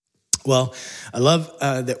Well, I love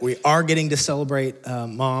that we are getting to celebrate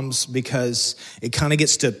moms because it kind of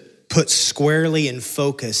gets to put squarely in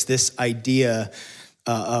focus this idea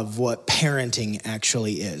of what parenting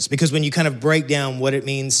actually is. Because when you kind of break down what it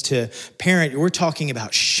means to parent, we're talking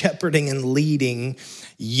about shepherding and leading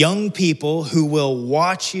young people who will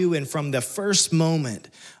watch you, and from the first moment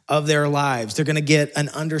of their lives, they're going to get an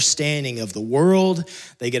understanding of the world.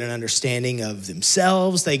 They get an understanding of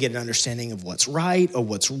themselves. They get an understanding of what's right or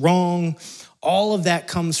what's wrong. All of that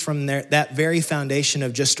comes from that very foundation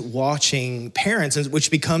of just watching parents,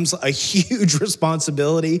 which becomes a huge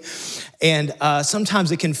responsibility. And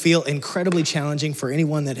sometimes it can feel incredibly challenging for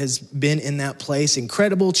anyone that has been in that place.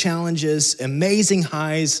 Incredible challenges, amazing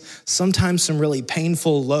highs, sometimes some really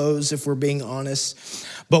painful lows, if we're being honest.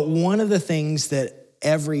 But one of the things that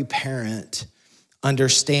every parent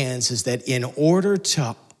understands is that in order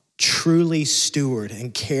to truly steward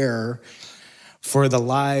and care for the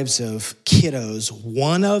lives of kiddos,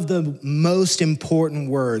 one of the most important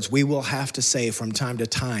words we will have to say from time to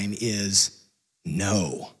time is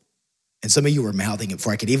no. And some of you were mouthing it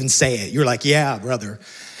before I could even say it. You're like, yeah, brother,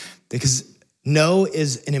 because no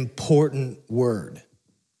is an important word.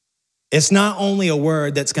 It's not only a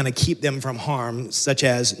word that's going to keep them from harm, such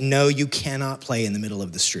as, no, you cannot play in the middle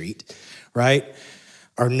of the street, right?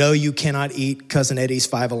 Or no, you cannot eat Cousin Eddie's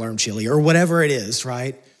 5-alarm chili, or whatever it is,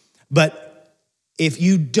 right? But if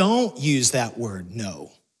you don't use that word,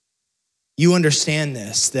 no, you understand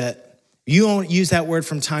this, that you don't use that word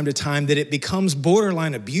from time to time, that it becomes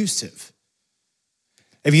borderline abusive.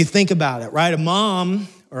 If you think about it, right? A mom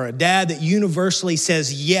or a dad that universally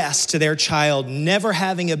says yes to their child never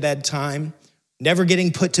having a bedtime, never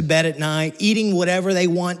getting put to bed at night, eating whatever they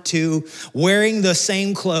want to, wearing the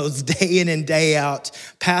same clothes day in and day out,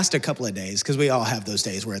 past a couple of days, because we all have those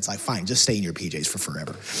days where it's like, fine, just stay in your PJs for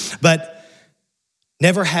forever. But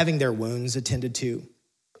never having their wounds attended to,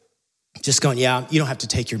 just going, yeah, you don't have to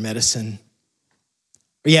take your medicine.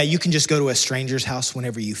 Or yeah, you can just go to a stranger's house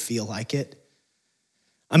whenever you feel like it.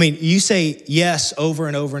 I mean, you say yes over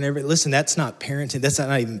and over and over. Listen, that's not parenting. That's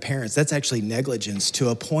not even parents. That's actually negligence to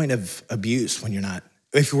a point of abuse when you're not,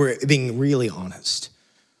 if we're being really honest.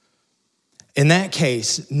 In that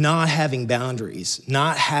case, not having boundaries,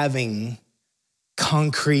 not having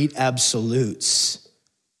concrete absolutes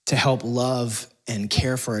to help love and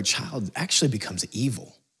care for a child actually becomes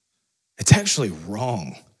evil. It's actually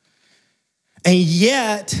wrong. And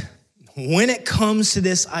yet, when it comes to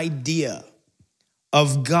this idea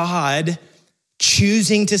of God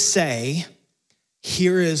choosing to say,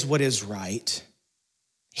 here is what is right,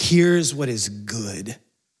 here's what is good,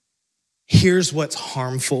 here's what's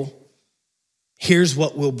harmful, here's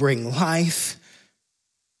what will bring life.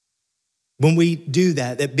 When we do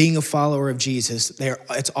that, that being a follower of Jesus,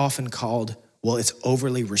 it's often called, well, it's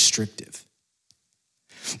overly restrictive.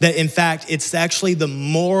 That in fact, it's actually the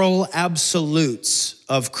moral absolutes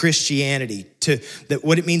of Christianity, that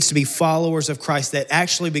what it means to be followers of Christ, that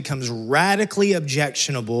actually becomes radically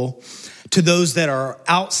objectionable to those that are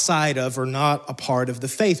outside of or not a part of the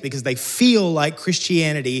faith, because they feel like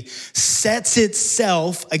Christianity sets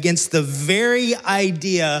itself against the very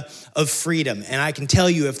idea of freedom. And I can tell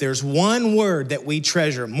you, if there's one word that we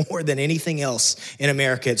treasure more than anything else in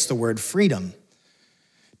America, it's the word freedom.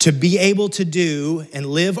 To be able to do and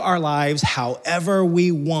live our lives however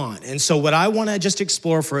we want. And so what I want to just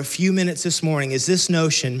explore for a few minutes this morning is this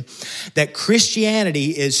notion that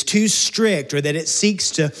Christianity is too strict, or that it seeks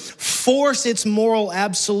to force its moral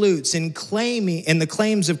absolutes in the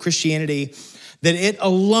claims of Christianity, that it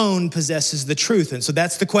alone possesses the truth. And so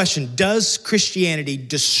that's the question. Does Christianity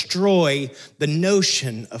destroy the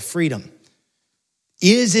notion of freedom?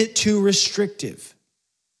 Is it too restrictive?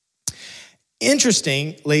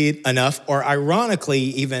 Interestingly enough, or ironically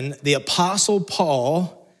even, the Apostle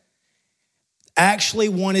Paul actually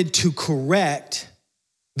wanted to correct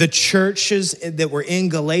the churches that were in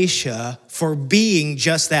Galatia for being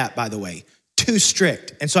just that, by the way, too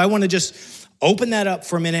strict. And so I want to just open that up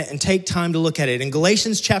for a minute and take time to look at it. In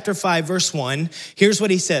Galatians chapter 5, verse 1, here's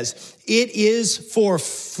what he says. It is for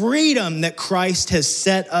freedom that Christ has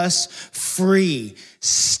set us free.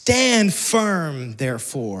 Stand firm,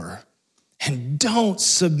 therefore, and don't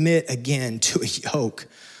submit again to a yoke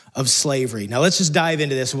of slavery. Now let's just dive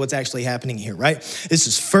into this and what's actually happening here, right? This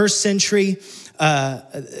is first century.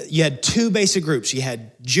 You had two basic groups. You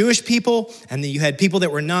had Jewish people, and then you had people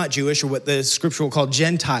that were not Jewish, or what the scripture will call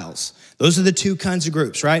Gentiles. Those are the two kinds of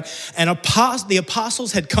groups, right? And the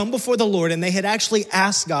apostles had come before the Lord, and they had actually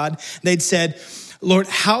asked God. They'd said, Lord,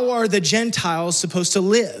 how are the Gentiles supposed to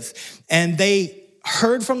live? And they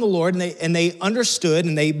heard from the Lord and they understood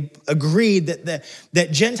and they agreed that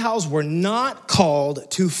Gentiles were not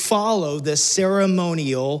called to follow the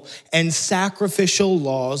ceremonial and sacrificial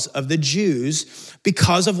laws of the Jews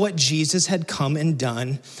because of what Jesus had come and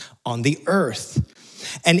done on the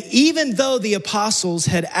earth. And even though the apostles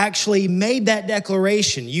had actually made that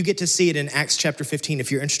declaration, you get to see it in Acts chapter 15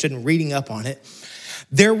 if you're interested in reading up on it.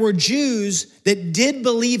 There were Jews that did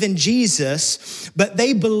believe in Jesus, but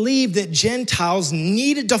they believed that Gentiles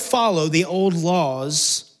needed to follow the old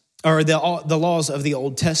laws or the laws of the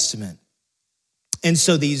Old Testament. And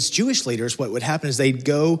so these Jewish leaders, what would happen is they'd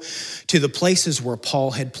go to the places where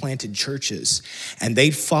Paul had planted churches, and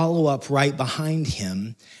they'd follow up right behind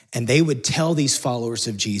him, and they would tell these followers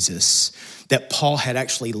of Jesus that Paul had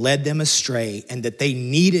actually led them astray and that they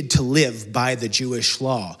needed to live by the Jewish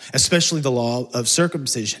law, especially the law of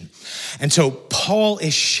circumcision. And so Paul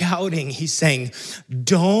is shouting, he's saying,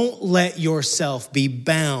 don't let yourself be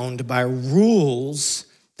bound by rules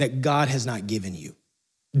that God has not given you.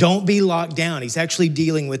 Don't be locked down. He's actually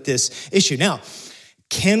dealing with this issue. Now,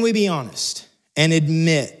 can we be honest and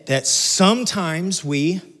admit that sometimes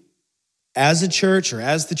we, as a church or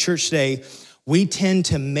as the church today, we tend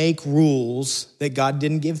to make rules that God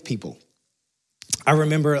didn't give people? I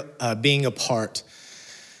remember being a part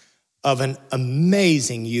of an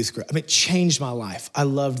amazing youth group. I mean, it changed my life. I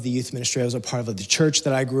loved the youth ministry. I was a part of the church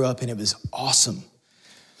that I grew up in. It was awesome.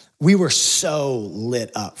 We were so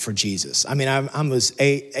lit up for Jesus. I mean, I was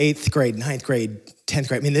 8th grade, 9th grade, 10th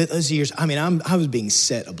grade. I mean, those years, I was being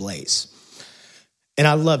set ablaze. And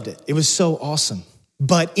I loved it. It was so awesome.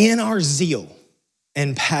 But in our zeal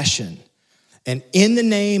and passion, and in the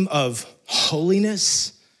name of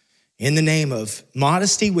holiness, in the name of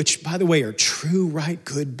modesty, which, by the way, are true, right,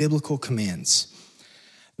 good biblical commands,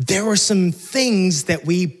 there were some things that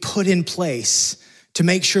we put in place to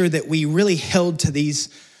make sure that we really held to these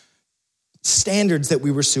standards that we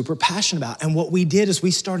were super passionate about. And what we did is we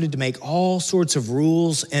started to make all sorts of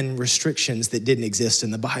rules and restrictions that didn't exist in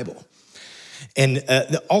the Bible. And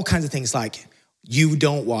all kinds of things like, you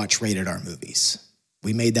don't watch rated R movies.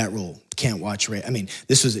 We made that rule. Can't watch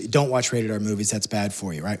don't watch rated R movies. That's bad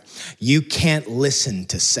for you, right? You can't listen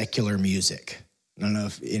to secular music. I don't know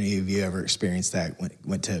if any of you ever experienced that.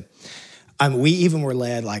 We even were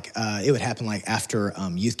led, it would happen after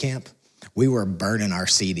youth camp. We were burning our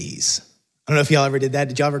CDs. I don't know if y'all ever did that.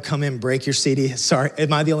 Did y'all ever come in and break your CD? Sorry,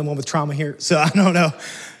 am I the only one with trauma here? So I don't know.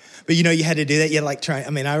 But you had to do that. You had to try.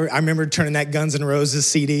 I remember turning that Guns N' Roses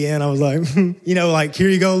CD in. I was like, here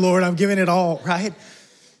you go, Lord, I'm giving it all, right?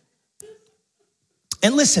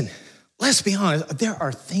 And listen, let's be honest. There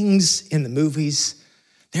are things in the movies,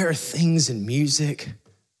 there are things in music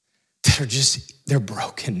that are they're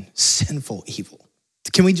broken, sinful, evil.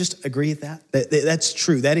 Can we just agree with that? That's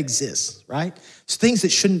true. That exists, right? It's things that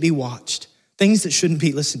shouldn't be watched, things that shouldn't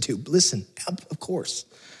be listened to. Listen, of course.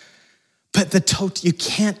 But you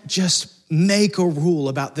can't just make a rule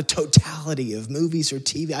about the totality of movies or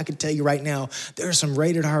TV. I can tell you right now, there are some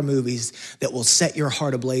rated R movies that will set your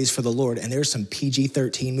heart ablaze for the Lord, and there's some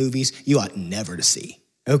PG-13 movies you ought never to see,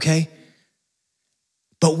 okay?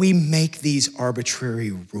 But we make these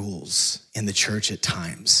arbitrary rules in the church at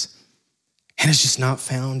times, and it's just not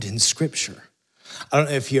found in Scripture. I don't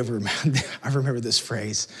know if you ever I remember this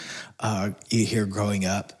phrase you hear growing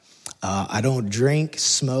up. I don't drink,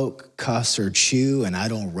 smoke, cuss, or chew, and I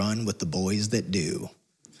don't run with the boys that do.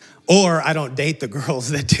 Or I don't date the girls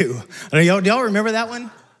that do. Do y'all remember that one?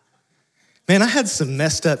 Man, I had some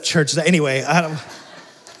messed up churches. Anyway,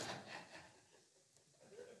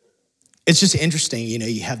 it's just interesting,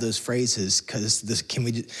 you have those phrases because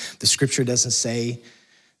the Scripture doesn't say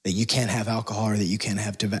that you can't have alcohol or that you can't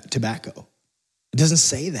have tobacco. It doesn't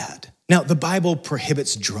say that. Now, the Bible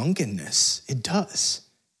prohibits drunkenness. It does.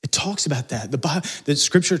 It talks about that. The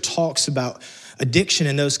Scripture talks about addiction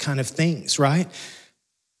and those kind of things, right?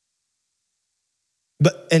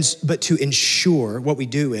 But to ensure, what we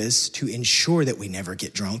do is to ensure that we never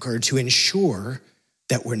get drunk or to ensure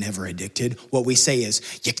that we're never addicted, what we say is,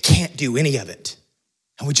 you can't do any of it.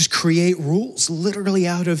 And we just create rules literally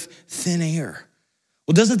out of thin air.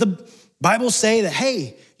 Well, doesn't the Bible say that,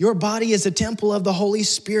 hey, your body is a temple of the Holy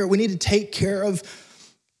Spirit? We need to take care of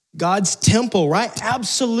God's temple, right?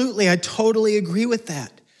 Absolutely. I totally agree with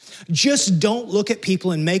that. Just don't look at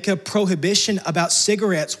people and make a prohibition about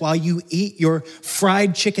cigarettes while you eat your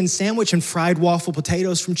fried chicken sandwich and fried waffle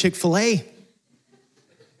potatoes from Chick-fil-A.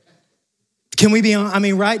 Can we be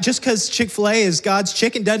on? Right? Just because Chick-fil-A is God's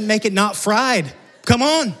chicken doesn't make it not fried. Come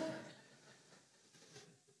on.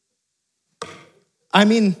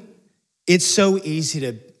 It's so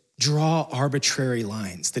easy draw arbitrary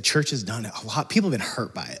lines. The church has done it a lot. People have been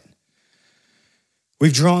hurt by it.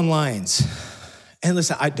 We've drawn lines. And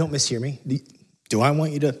listen, don't mishear me. Do I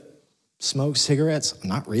want you to smoke cigarettes?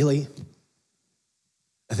 Not really.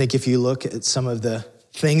 I think if you look at some of the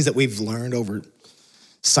things that we've learned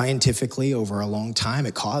scientifically over a long time,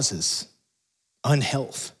 it causes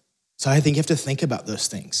unhealth. So I think you have to think about those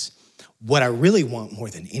things. What I really want more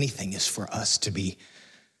than anything is for us to be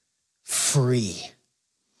free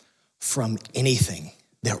from anything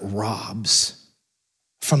that robs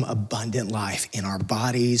from abundant life in our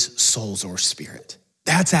bodies, souls, or spirit.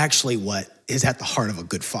 That's actually what is at the heart of a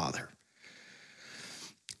good father.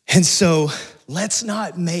 And so let's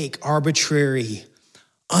not make arbitrary,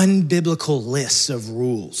 unbiblical lists of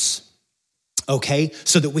rules, okay?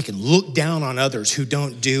 So that we can look down on others who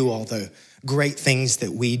don't do all the great things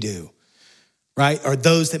that we do, right? Or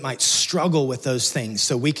those that might struggle with those things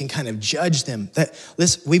so we can kind of judge them.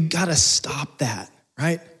 Listen, we've got to stop that,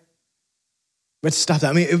 right? Let's stop that.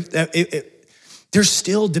 I mean, there's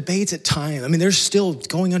still debates at times. I mean, there's still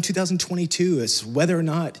going on 2022 as whether or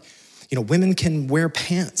not, women can wear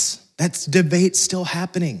pants. That's debate still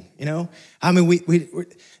happening, I mean,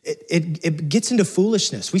 it gets into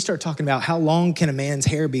foolishness. We start talking about how long can a man's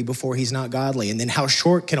hair be before he's not godly, and then how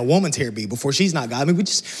short can a woman's hair be before she's not godly. I mean,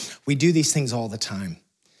 we do these things all the time.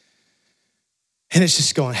 And it's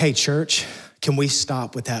just going, hey, church, can we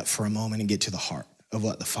stop with that for a moment and get to the heart of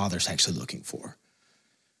what the Father's actually looking for?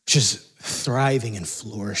 Which is thriving and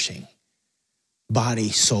flourishing, body,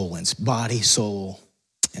 soul,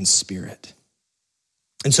 and spirit.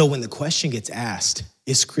 And so when the question gets asked,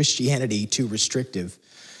 is Christianity too restrictive?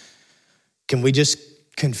 Can we just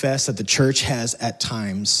confess that the church has at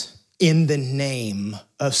times, in the name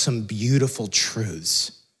of some beautiful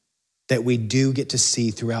truths that we do get to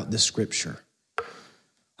see throughout the scripture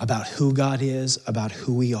about who God is, about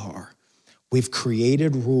who we are, we've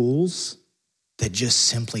created rules that just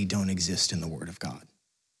simply don't exist in the Word of God.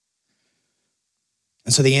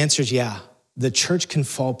 And so the answer is, yeah, the church can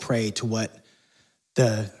fall prey to what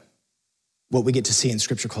we get to see in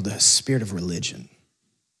Scripture called the spirit of religion.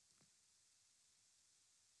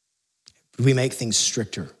 We make things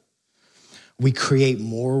stricter. We create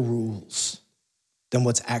more rules than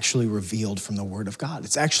what's actually revealed from the Word of God.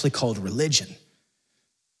 It's actually called religion.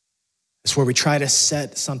 It's where we try to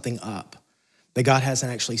set something up that God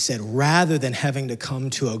hasn't actually said, rather than having to come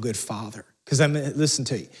to a good father. Because listen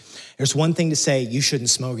to you, there's one thing to say you shouldn't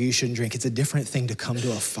smoke, you shouldn't drink. It's a different thing to come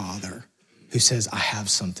to a father who says, I have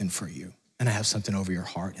something for you, and I have something over your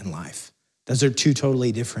heart and life. Those are two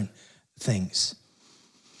totally different things.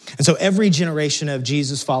 And so every generation of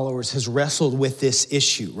Jesus followers has wrestled with this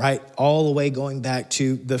issue, right? All the way going back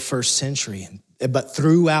to the first century. But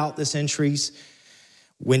throughout the centuries,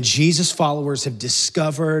 when Jesus followers have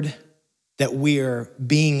discovered that we're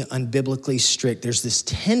being unbiblically strict, there's this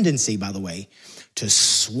tendency, by the way, to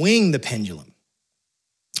swing the pendulum,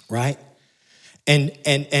 right?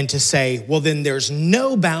 And to say, well, then there's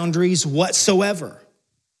no boundaries whatsoever.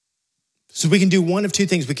 So we can do one of two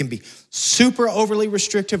things. We can be super overly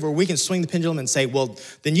restrictive, or we can swing the pendulum and say, well,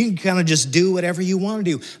 then you can kind of just do whatever you want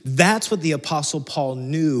to do. That's what the Apostle Paul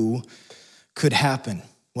knew could happen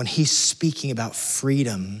when he's speaking about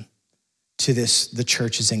freedom to the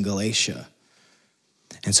churches in Galatia.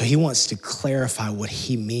 And so he wants to clarify what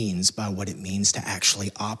he means by what it means to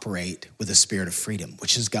actually operate with a spirit of freedom,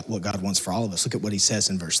 which is what God wants for all of us. Look at what he says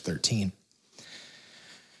in verse 13.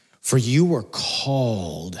 For you were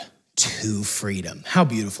called to freedom. How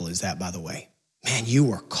beautiful is that, by the way? Man, you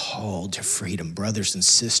were called to freedom, brothers and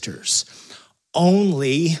sisters.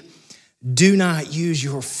 Only do not use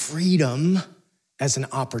your freedom as an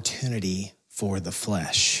opportunity for the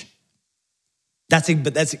flesh. That's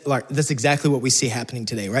exactly what we see happening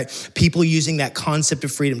today, right? People using that concept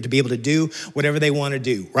of freedom to be able to do whatever they want to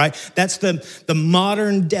do, right? That's the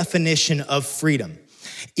modern definition of freedom,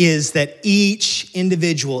 is that each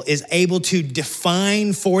individual is able to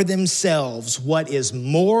define for themselves what is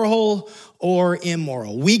moral or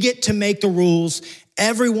immoral. We get to make the rules,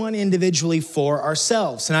 everyone individually, for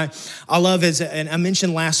ourselves. And I love, and I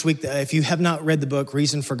mentioned last week that if you have not read the book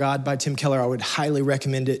Reason for God by Tim Keller, I would highly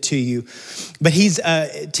recommend it to you. But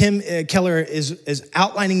Tim Keller is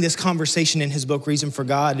outlining this conversation in his book Reason for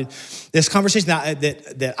God. This conversation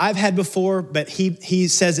that I've had before, but he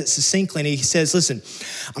says it succinctly. And he says, listen,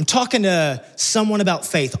 I'm talking to someone about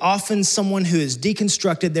faith, often someone who has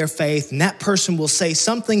deconstructed their faith, and that person will say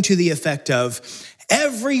something to the effect of,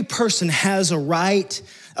 every person has a right,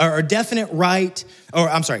 or a definite right,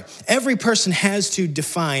 every person has to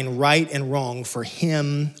define right and wrong for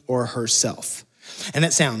him or herself. And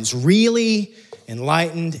that sounds really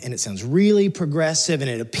enlightened, and it sounds really progressive, and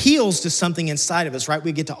it appeals to something inside of us, right?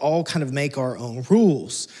 We get to all kind of make our own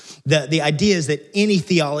rules. The idea is that any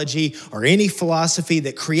theology or any philosophy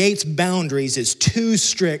that creates boundaries is too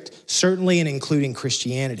strict, certainly and including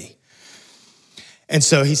Christianity. And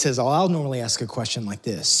so he says, I'll normally ask a question like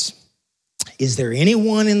this. Is there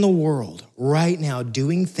anyone in the world right now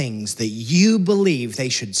doing things that you believe they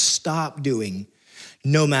should stop doing,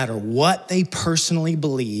 no matter what they personally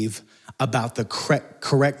believe about the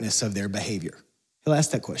correctness of their behavior? He'll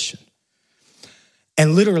ask that question.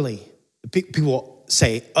 And literally, people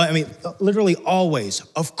say, literally always,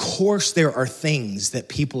 of course there are things that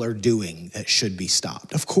people are doing that should be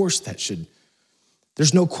stopped. Of course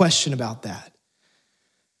there's no question about that.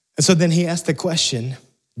 And so then he asked the question,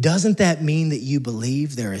 doesn't that mean that you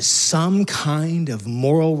believe there is some kind of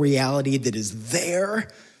moral reality that is there,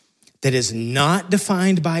 that is not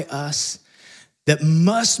defined by us, that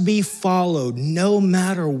must be followed no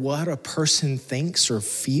matter what a person thinks or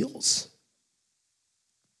feels?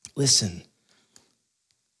 Listen,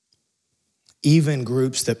 even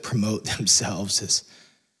groups that promote themselves as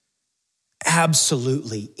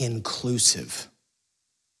absolutely inclusive,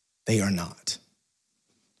 they are not.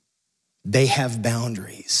 They have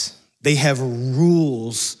boundaries. They have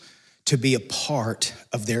rules to be a part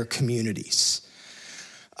of their communities.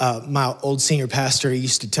 My old senior pastor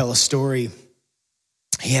used to tell a story.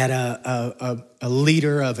 He had a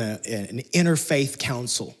leader of an interfaith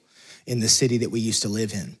council in the city that we used to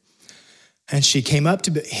live in. And she came up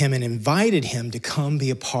to him and invited him to come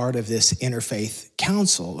be a part of this interfaith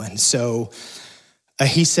council. And so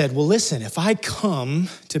he said, well, listen, if I come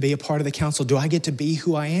to be a part of the council, do I get to be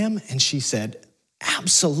who I am? And she said,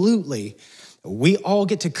 absolutely. We all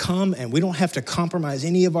get to come and we don't have to compromise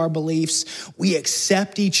any of our beliefs. We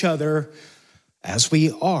accept each other as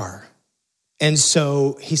we are. And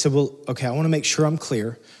so he said, well, okay, I want to make sure I'm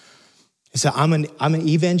clear. He said, I'm an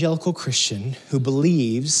evangelical Christian who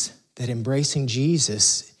believes that embracing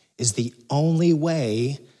Jesus is the only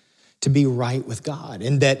way to be right with God.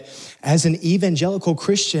 And that as an evangelical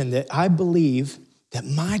Christian, that I believe that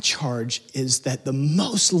my charge is that the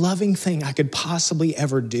most loving thing I could possibly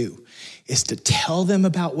ever do is to tell them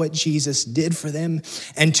about what Jesus did for them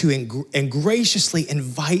and to graciously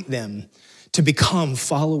invite them to become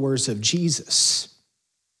followers of Jesus.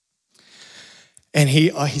 And he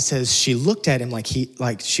says she looked at him like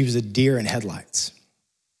she was a deer in headlights.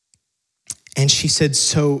 And she said,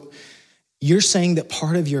 so you're saying that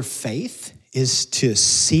part of your faith is to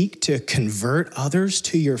seek to convert others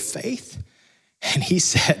to your faith? And he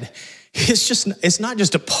said, it's not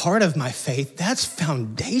just a part of my faith, that's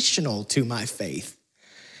foundational to my faith.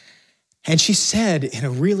 And she said in a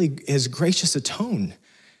really as gracious a tone,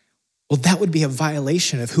 well, that would be a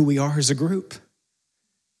violation of who we are as a group.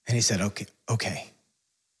 And he said, okay.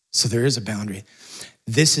 So there is a boundary.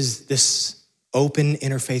 This open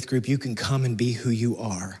interfaith group, you can come and be who you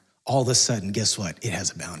are. All of a sudden, guess what? It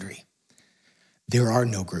has a boundary. There are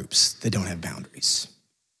no groups that don't have boundaries.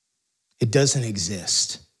 It doesn't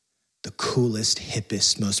exist. The coolest,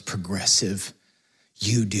 hippest, most progressive,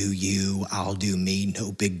 you do you, I'll do me,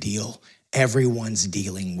 no big deal. Everyone's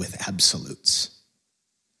dealing with absolutes.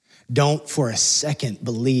 Don't for a second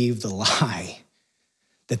believe the lie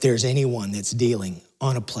that there's anyone that's dealing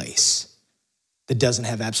on a place that doesn't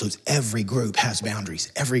have absolutes. Every group has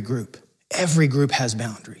boundaries. Every group has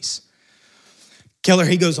boundaries. Keller,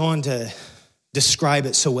 he goes on to describe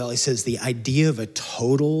it so well. He says the idea of a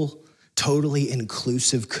totally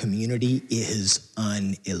inclusive community is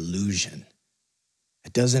an illusion.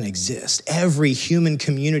 It doesn't exist. Every human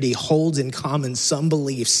community holds in common some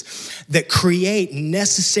beliefs that create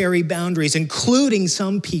necessary boundaries, including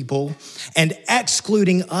some people and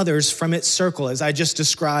excluding others from its circle. As I just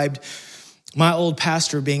described, my old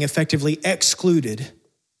pastor being effectively excluded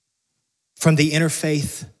from the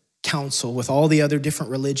interfaith council with all the other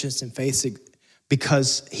different religions and faiths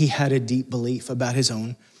because he had a deep belief about his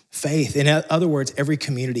own faith. In other words, every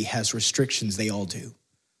community has restrictions. They all do.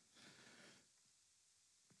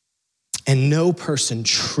 And no person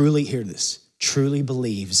truly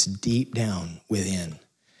believes deep down within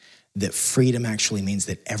that freedom actually means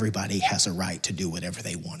that everybody has a right to do whatever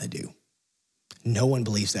they want to do. No one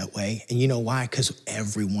believes that way. And you know why? Because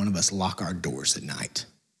every one of us lock our doors at night.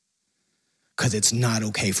 Because it's not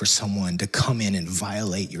okay for someone to come in and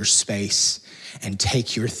violate your space and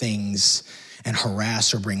take your things and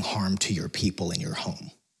harass or bring harm to your people in your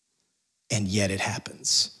home. And yet it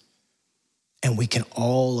happens. And we can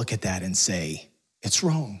all look at that and say, it's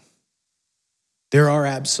wrong. There are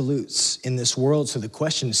absolutes in this world, so the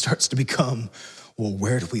question starts to become, well,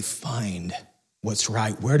 where do we find what's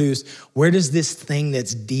right? Where does this thing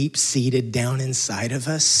that's deep-seated down inside of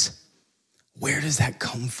us, where does that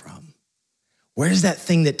come from? Where is that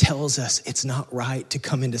thing that tells us it's not right to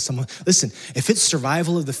come into someone? Listen, if it's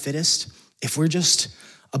survival of the fittest, if we're just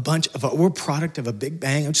we're a product of a Big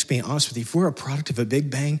Bang, I'm just being honest with you, if we're a product of a Big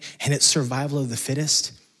Bang and it's survival of the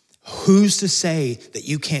fittest, who's to say that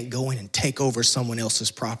you can't go in and take over someone else's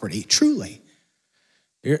property? Truly.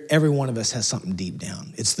 Every one of us has something deep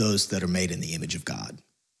down. It's those that are made in the image of God.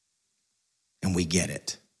 And we get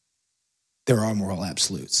it. There are moral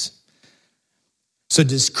absolutes. So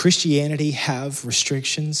does Christianity have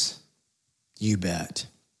restrictions? You bet.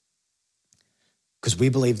 Because we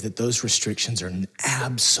believe that those restrictions are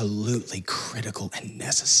absolutely critical and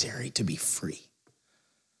necessary to be free.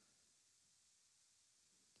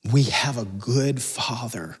 We have a good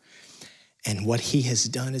Father, and what he has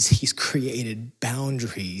done is he's created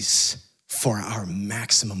boundaries for our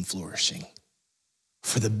maximum flourishing,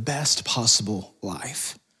 for the best possible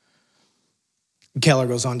life. Keller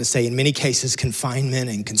goes on to say, in many cases, confinement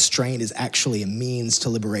and constraint is actually a means to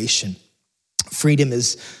liberation. Freedom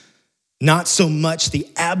is not so much the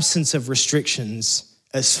absence of restrictions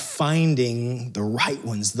as finding the right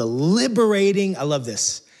ones, the liberating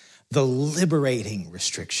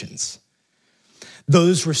restrictions.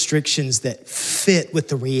 Those restrictions that fit with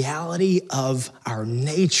the reality of our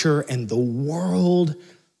nature and the world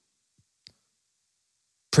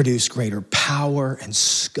produce greater power and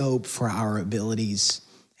scope for our abilities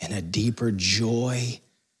and a deeper joy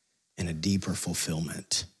and a deeper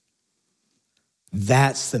fulfillment.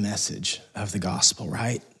 That's the message of the gospel,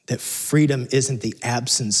 right? That freedom isn't the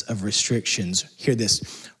absence of restrictions. Hear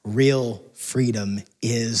this. Real freedom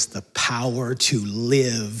is the power to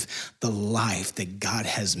live the life that God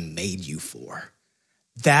has made you for.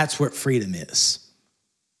 That's what freedom is.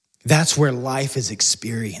 That's where life is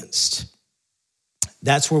experienced.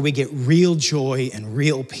 That's where we get real joy and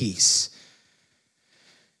real peace.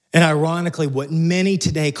 And ironically, what many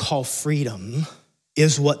today call freedom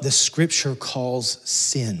is what the scripture calls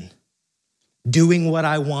sin. Doing what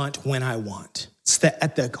I want when I want. It's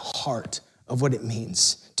at the heart of what it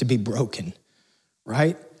means to be broken,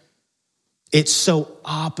 right? It's so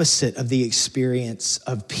opposite of the experience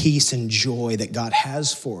of peace and joy that God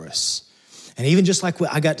has for us. And even just like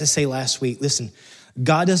what I got to say last week, listen,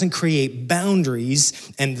 God doesn't create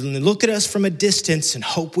boundaries and look at us from a distance and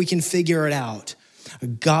hope we can figure it out.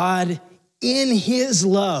 God, in his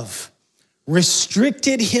love,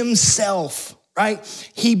 restricted himself, right?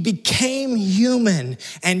 He became human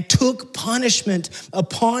and took punishment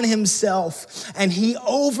upon himself, and he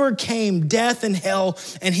overcame death and hell,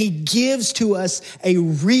 and he gives to us a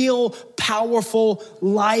real, powerful,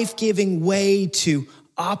 life-giving way to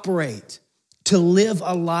operate, to live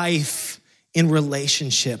a life in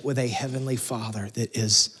relationship with a heavenly Father that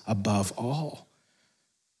is above all.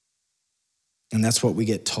 And that's what we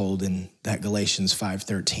get told in that Galatians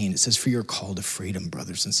 5:13. It says, for you're called to freedom,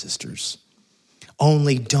 brothers and sisters.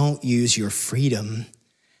 Only don't use your freedom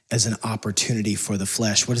as an opportunity for the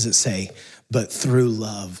flesh. What does it say? But through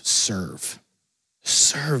love, serve.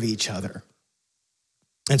 Serve each other.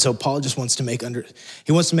 And so Paul just wants to make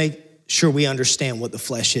sure we understand what the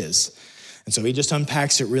flesh is. And so he just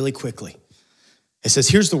unpacks it really quickly. It says,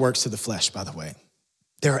 here's the works of the flesh, by the way.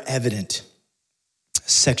 They're evident.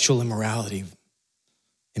 Sexual immorality,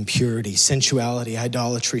 impurity, sensuality,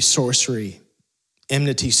 idolatry, sorcery,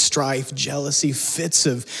 enmity, strife, jealousy, fits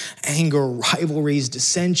of anger, rivalries,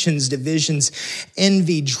 dissensions, divisions,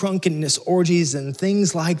 envy, drunkenness, orgies, and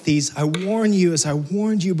things like these. I warn you, as I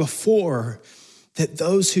warned you before, that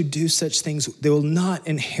those who do such things, they will not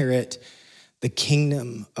inherit the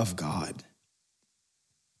kingdom of God.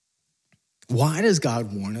 Why does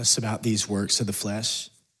God warn us about these works of the flesh?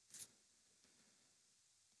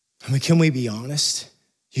 I mean, can we be honest?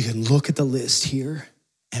 You can look at the list here,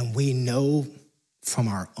 and we know from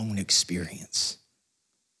our own experience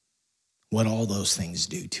what all those things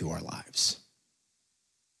do to our lives.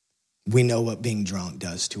 We know what being drunk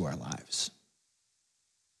does to our lives.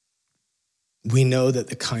 We know that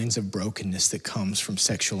the kinds of brokenness that comes from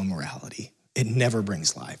sexual immorality, it never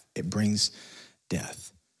brings life. It brings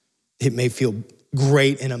death. It may feel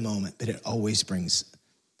great in a moment, but it always brings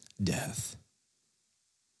death.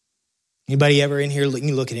 Anybody ever in here,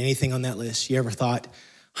 you look at anything on that list, you ever thought,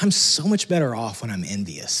 I'm so much better off when I'm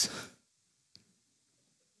envious?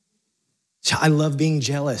 I love being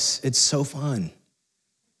jealous. It's so fun.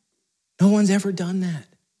 No one's ever done that.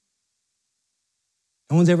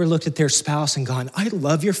 No one's ever looked at their spouse and gone, I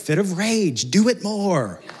love your fit of rage. Do it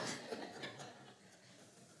more.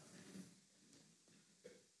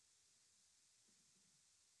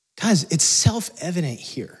 Guys, it's self-evident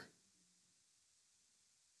here.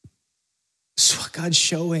 This is what God's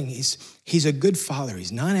showing. He's a good father.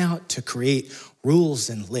 He's not out to create rules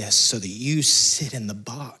and lists so that you sit in the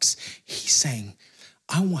box. He's saying,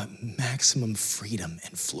 I want maximum freedom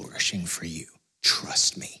and flourishing for you.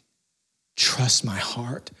 Trust me. Trust my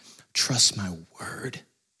heart. Trust my word,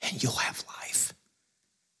 and you'll have life.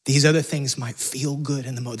 These other things might feel good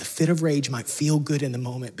in the moment. The fit of rage might feel good in the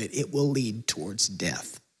moment, but it will lead towards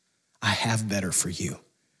death. I have better for you.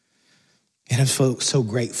 And I'm so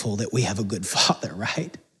grateful that we have a good father,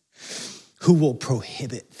 right? Who will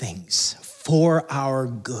prohibit things for our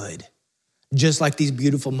good, just like these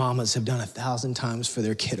beautiful mamas have done 1,000 times for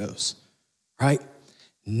their kiddos, right?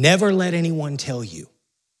 Never let anyone tell you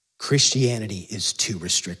Christianity is too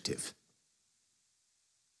restrictive.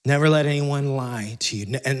 Never let anyone lie to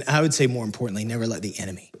you. And I would say more importantly, never let the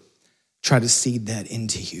enemy try to seed that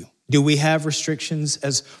into you. Do we have restrictions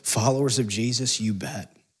as followers of Jesus? You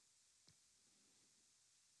bet.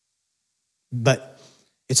 But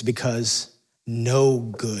it's because no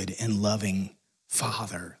good and loving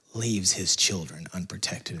father leaves his children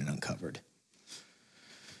unprotected and uncovered.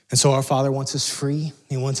 And so our Father wants us free.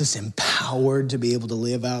 He wants us empowered to be able to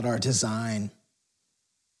live out our design.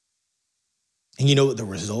 And you know what the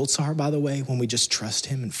results are, by the way, when we just trust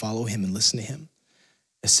him and follow him and listen to him?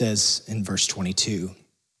 It says in verse 22,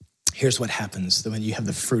 here's what happens when you have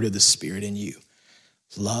the fruit of the Spirit in you.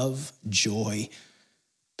 Love, joy,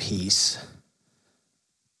 peace,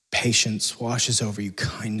 patience washes over you,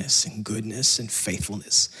 kindness and goodness and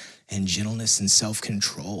faithfulness and gentleness and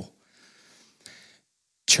self-control.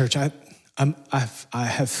 Church, I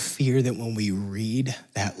have fear that when we read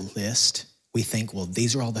that list, we think, well,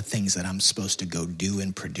 these are all the things that I'm supposed to go do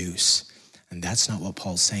and produce. And that's not what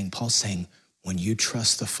Paul's saying. Paul's saying, when you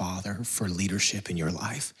trust the Father for leadership in your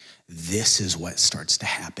life, this is what starts to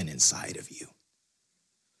happen inside of you.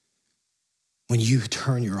 When you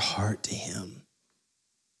turn your heart to him.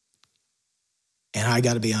 And I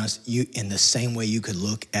got to be honest, you, in the same way you could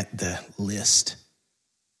look at the list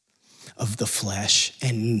of the flesh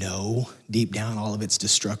and know deep down all of it's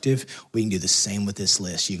destructive, we can do the same with this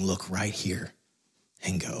list. You can look right here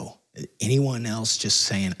and go, anyone else just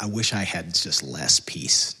saying, I wish I had just less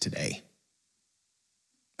peace today.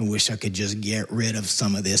 I wish I could just get rid of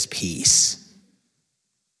some of this peace.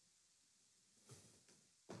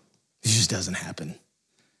 It just doesn't happen.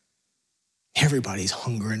 Everybody's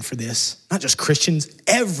hungering for this. Not just Christians,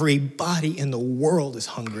 everybody in the world is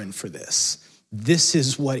hungering for this. This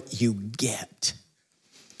is what you get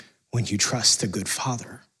when you trust the good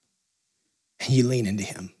Father and you lean into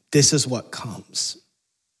him. This is what comes.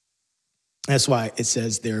 That's why it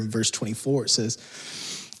says there in verse 24, it says,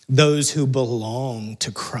 those who belong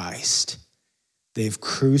to Christ, they've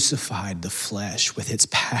crucified the flesh with its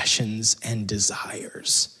passions and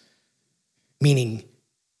desires. Meaning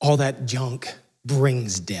all that junk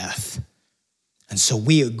brings death. And so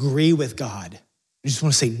we agree with God. We just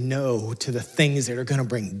want to say no to the things that are going to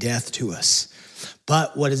bring death to us.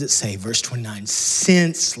 But what does it say? Verse 29,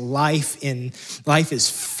 since life is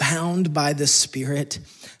found by the Spirit,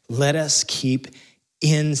 let us keep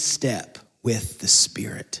in step with the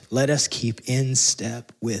Spirit. Let us keep in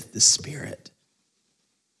step with the Spirit.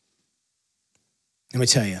 Let me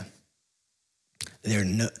tell you,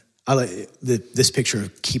 this picture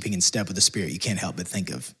of keeping in step with the Spirit, you can't help but think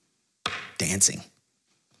of dancing.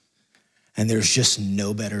 And there's just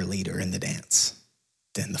no better leader in the dance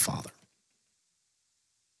than the Father.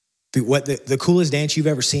 The coolest dance you've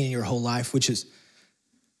ever seen in your whole life, which is,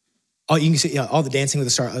 all you can see, all the dancing with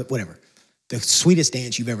the star, whatever. The sweetest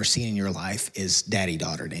dance you've ever seen in your life is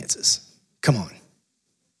daddy-daughter dances. Come on.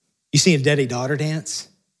 You seen a daddy-daughter dance?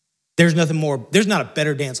 There's not a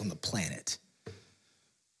better dance on the planet.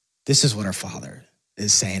 This is what our Father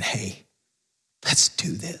is saying, hey, let's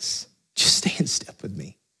do this. Just stay in step with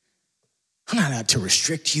me. I'm not out to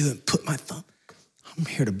restrict you and put my thumb. I'm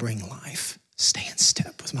here to bring life. Stay in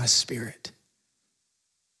step with my Spirit.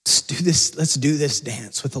 Let's do this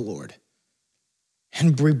dance with the Lord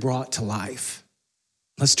and be brought to life.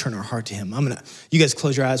 Let's turn our heart to him. You guys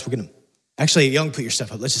close your eyes. Actually, y'all can put your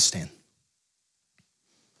stuff up. Let's just stand.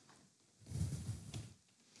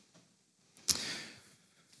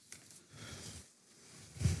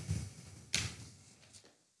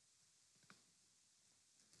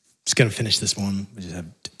 Just going to finish this one. We just have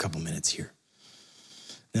a couple minutes here.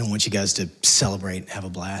 Then I want you guys to celebrate and have a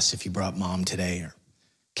blast. If you brought mom today or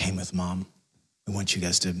came with mom, we want you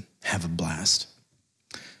guys to have a blast.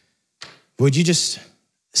 Would you just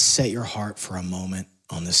set your heart for a moment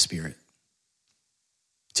on the Spirit,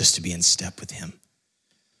 just to be in step with him?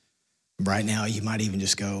 Right now, you might even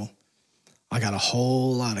just go, I got a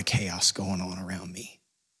whole lot of chaos going on around me.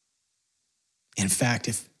 In fact,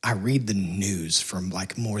 if I read the news for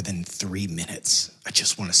like more than 3 minutes, I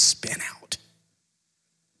just want to spin out.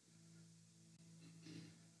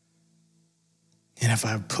 And if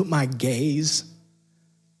I put my gaze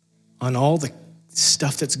on all the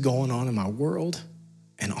stuff that's going on in my world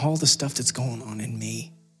and all the stuff that's going on in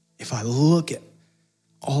me, if I look at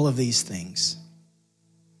all of these things,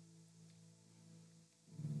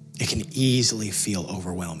 it can easily feel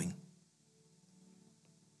overwhelming.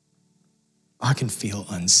 I can feel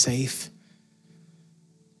unsafe.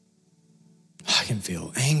 I can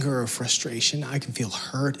feel anger or frustration. I can feel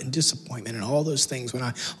hurt and disappointment and all those things. When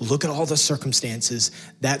I look at all the circumstances,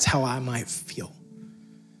 that's how I might feel.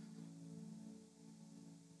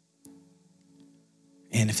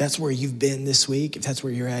 And if that's where you've been this week, if that's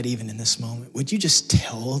where you're at even in this moment, would you just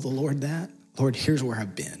tell the Lord that? Lord, here's where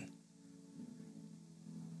I've been.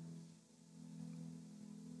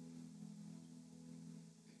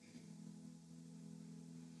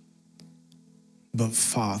 But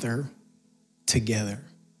Father, together,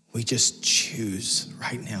 we just choose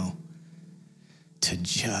right now to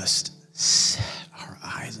just set our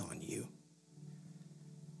eyes on you.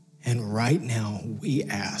 And right now we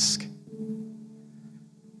ask,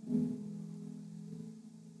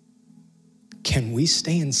 can we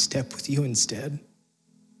stay in step with you instead?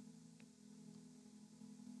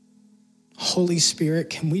 Holy Spirit,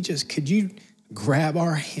 could you grab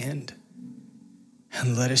our hand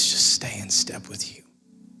and let us just stay in step with you?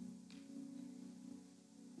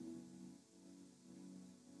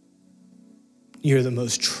 You're the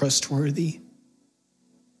most trustworthy,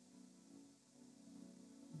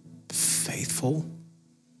 faithful,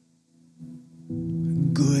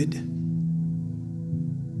 good,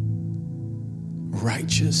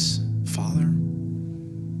 righteous Father.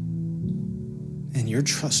 And you're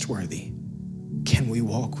trustworthy. Can we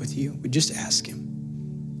walk with you? We just ask him.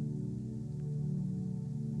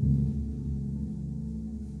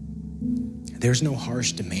 There's no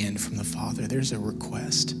harsh demand from the Father. There's a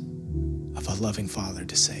request of a loving Father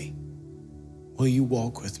to say, will you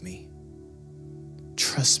walk with me?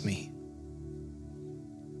 Trust me.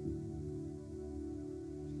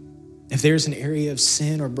 If there's an area of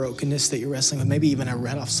sin or brokenness that you're wrestling with, maybe even I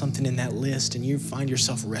read off something in that list and you find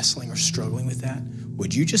yourself wrestling or struggling with that,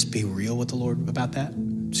 would you just be real with the Lord about that?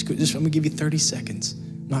 Just I'm gonna give you 30 seconds.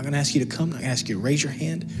 I'm not gonna ask you to come, I'm not gonna ask you to raise your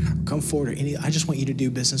hand or come forward or I just want you to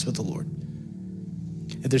do business with the Lord.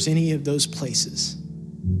 If there's any of those places,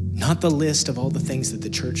 not the list of all the things that the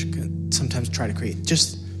church can sometimes try to create,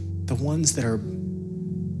 just the ones that are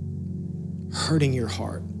hurting your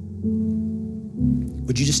heart,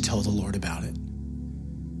 would you just tell the Lord about it?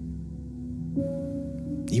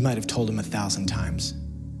 You might have told him 1,000 times.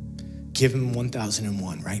 Give him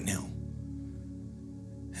 1,001 right now.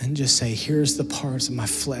 And just say, here's the parts of my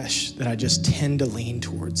flesh that I just tend to lean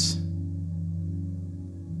towards.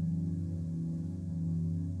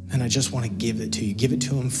 And I just want to give it to you. Give it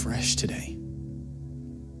to him fresh today.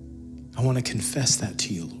 I want to confess that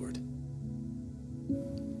to you, Lord.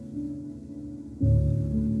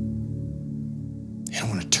 And I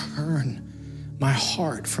want to turn my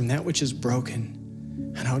heart from that which is broken.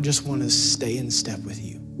 And I just want to stay in step with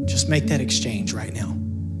you. Just make that exchange right now.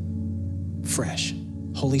 Fresh.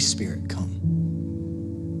 Holy Spirit, come.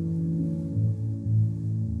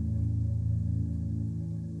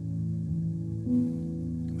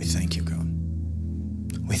 We thank you, God.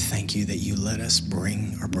 We thank you that you let us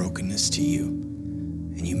bring our brokenness to you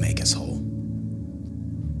and you make us whole.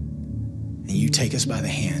 And you take us by the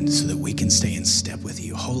hand so that we can stay in step with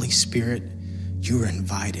you. Holy Spirit, you are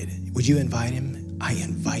invited. Would you invite him? I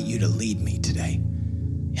invite you to lead me today.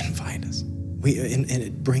 Invite us.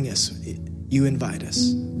 Bring us. You invite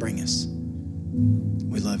us. Bring us.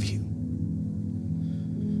 We love you.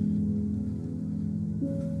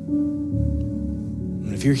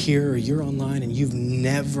 And if you're here or you're online and you've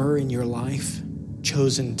never in your life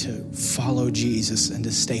chosen to follow Jesus and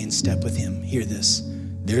to stay in step with him, hear this.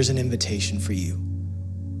 There's an invitation for you.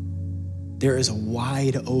 There is a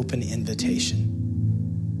wide open invitation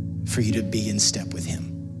for you to be in step with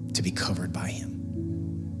him, to be covered by him.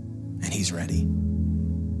 And he's ready.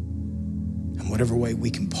 And whatever way we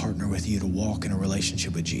can partner with you to walk in a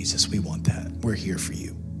relationship with Jesus, we want that. We're here for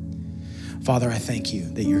you. Father, I thank you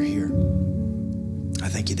that you're here. I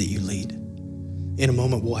thank you that you lead. In a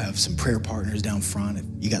moment, we'll have some prayer partners down front. If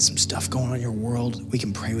you got some stuff going on in your world we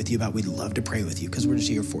can pray with you about, we'd love to pray with you because we're just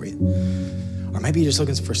here for you. Or maybe you're just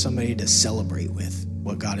looking for somebody to celebrate with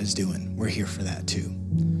what God is doing. We're here for that too.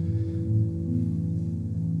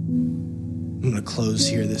 I'm going to close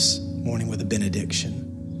here this morning with a benediction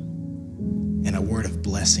and a word of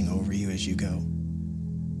blessing over you as you go.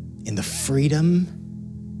 In the freedom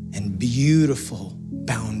and beautiful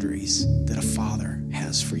boundaries that a father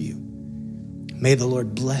has for you. May the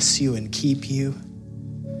Lord bless you and keep you.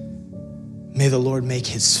 May the Lord make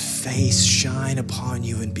his face shine upon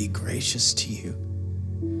you and be gracious to you.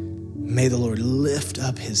 May the Lord lift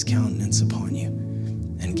up his countenance upon you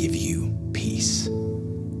and give you peace.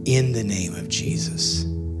 In the name of Jesus,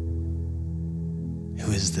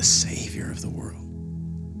 who is the Savior of the world,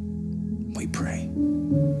 we pray.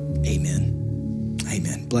 Amen.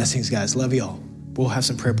 Amen. Blessings, guys. Love you all. We'll have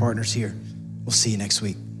some prayer partners here. We'll see you next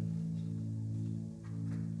week.